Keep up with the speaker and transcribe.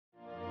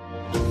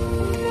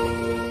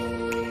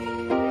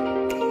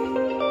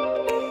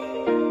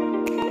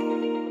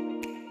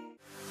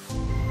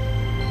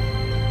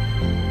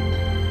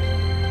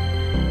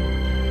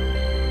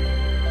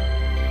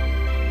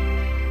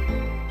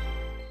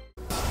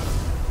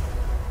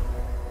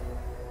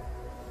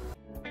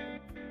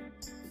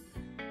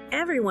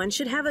Everyone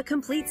should have a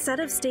complete set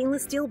of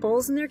stainless steel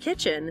bowls in their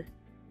kitchen.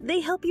 They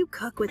help you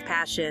cook with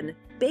passion,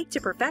 bake to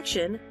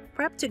perfection,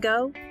 prep to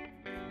go,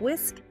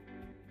 whisk,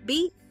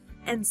 beat,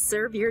 and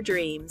serve your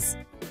dreams.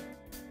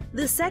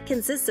 The set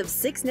consists of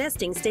 6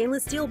 nesting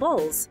stainless steel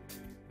bowls,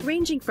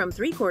 ranging from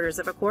 3/4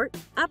 of a quart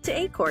up to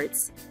 8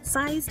 quarts,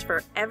 sized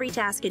for every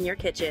task in your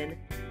kitchen.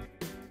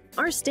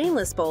 Our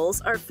stainless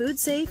bowls are food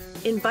safe,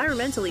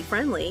 environmentally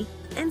friendly,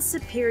 and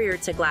superior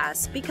to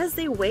glass because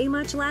they weigh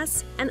much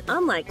less, and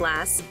unlike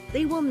glass,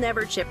 they will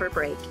never chip or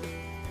break.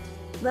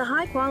 The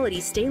high-quality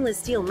stainless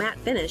steel matte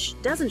finish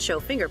doesn't show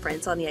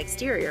fingerprints on the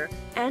exterior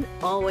and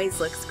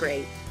always looks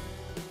great.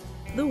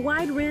 The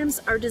wide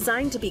rims are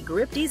designed to be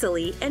gripped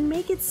easily and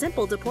make it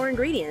simple to pour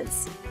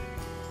ingredients.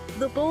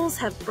 The bowls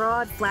have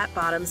broad, flat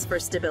bottoms for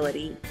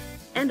stability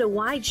and a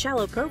wide,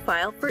 shallow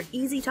profile for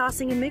easy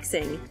tossing and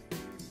mixing.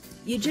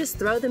 You just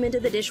throw them into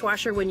the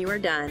dishwasher when you are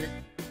done.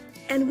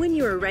 And when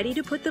you are ready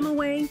to put them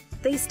away,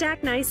 they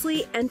stack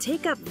nicely and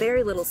take up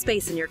very little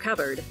space in your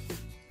cupboard.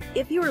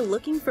 If you are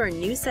looking for a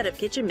new set of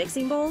kitchen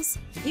mixing bowls,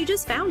 you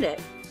just found it.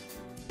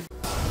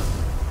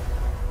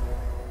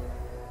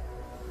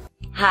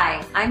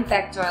 Hi, I'm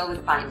Beck Doyle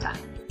with FineDine.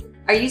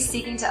 Are you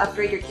seeking to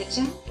upgrade your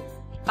kitchen?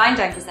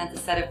 FineDine presents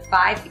a set of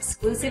 5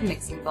 exclusive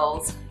mixing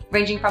bowls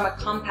ranging from a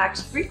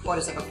compact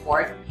 3/4 of a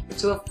quart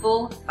to a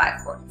full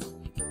 5 quarts.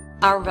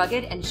 Our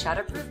rugged and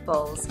shatterproof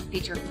bowls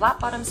feature flat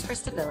bottoms for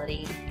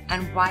stability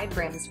and wide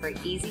rims for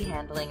easy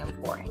handling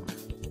and pouring.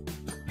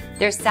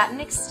 Their satin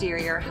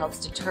exterior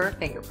helps deter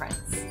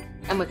fingerprints,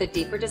 and with a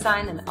deeper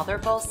design than other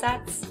bowl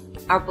sets,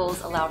 our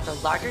bowls allow for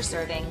larger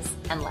servings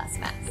and less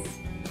mess.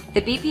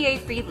 The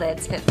BPA-free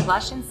lids fit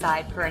flush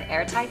inside for an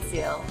airtight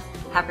seal,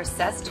 have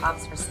recessed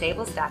tops for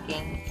stable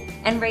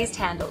stacking, and raised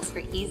handles for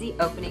easy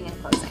opening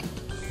and closing.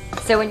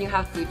 So when you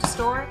have food to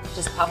store,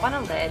 just pop on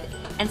a lid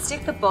and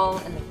stick the bowl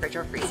in the fridge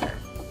or freezer.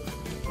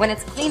 When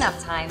it's cleanup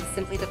time,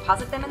 simply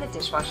deposit them in the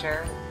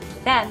dishwasher,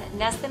 then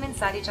nest them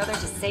inside each other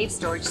to save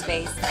storage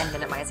space and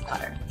minimize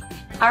clutter.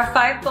 Our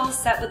 5 bowl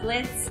set with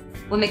lids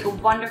will make a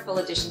wonderful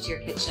addition to your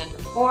kitchen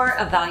or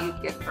a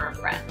valued gift for a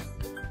friend.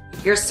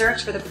 Your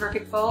search for the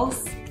perfect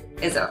bowls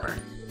is over.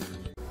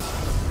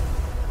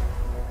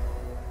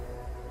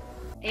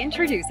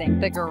 Introducing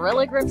the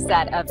Gorilla Grip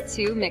set of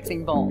 2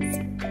 mixing bowls.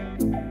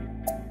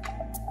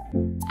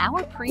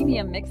 Our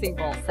premium mixing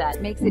bowl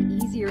set makes it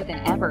easier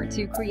than ever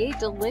to create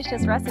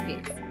delicious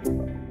recipes.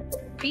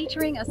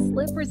 Featuring a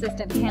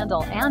slip-resistant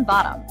handle and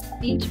bottom,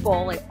 each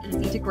bowl is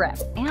easy to grip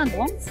and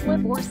won't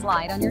slip or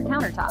slide on your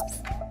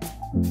countertops.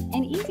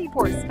 An easy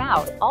pour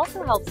spout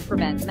also helps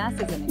prevent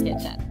messes in the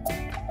kitchen.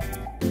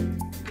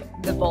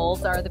 The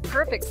bowls are the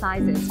perfect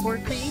sizes for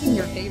creating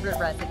your favorite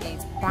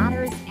recipes,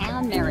 batters,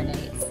 and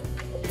marinades.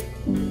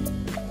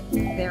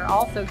 They're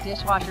also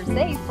dishwasher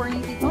safe for an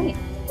easy clean.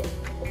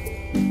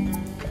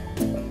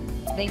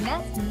 They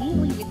nest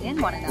neatly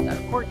within one another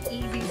for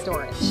easy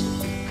storage.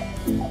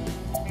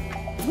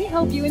 We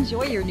hope you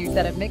enjoy your new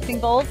set of mixing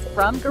bowls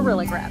from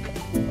Gorilla Grip.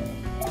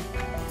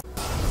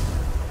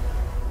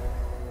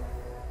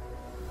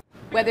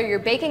 Whether you're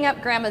baking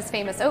up Grandma's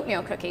famous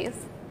oatmeal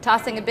cookies,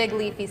 tossing a big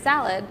leafy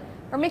salad,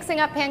 or mixing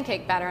up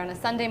pancake batter on a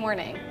Sunday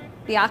morning,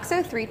 the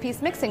OXO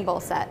 3-piece mixing bowl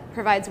set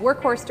provides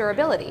workhorse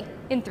durability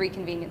in 3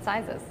 convenient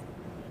sizes.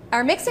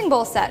 Our mixing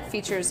bowl set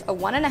features a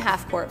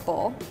 1.5 quart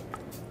bowl,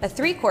 a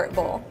 3-quart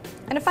bowl,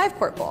 and a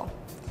 5-quart bowl.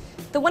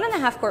 The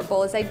 1.5 quart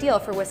bowl is ideal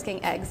for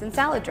whisking eggs and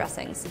salad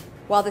dressings,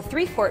 while the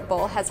 3-quart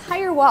bowl has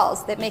higher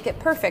walls that make it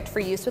perfect for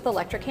use with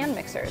electric hand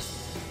mixers.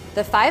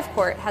 The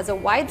 5-quart has a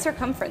wide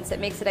circumference that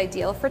makes it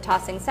ideal for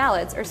tossing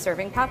salads or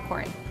serving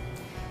popcorn.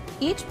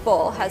 Each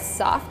bowl has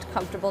soft,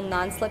 comfortable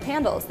non-slip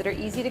handles that are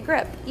easy to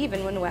grip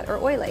even when wet or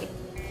oily,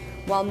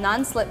 while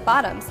non-slip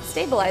bottoms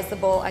stabilize the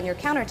bowl on your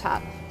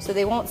countertop so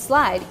they won't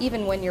slide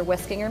even when you're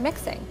whisking or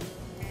mixing.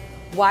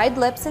 Wide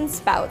lips and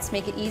spouts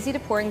make it easy to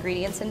pour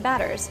ingredients and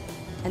batters,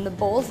 and the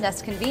bowls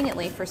nest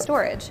conveniently for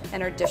storage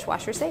and are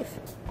dishwasher safe.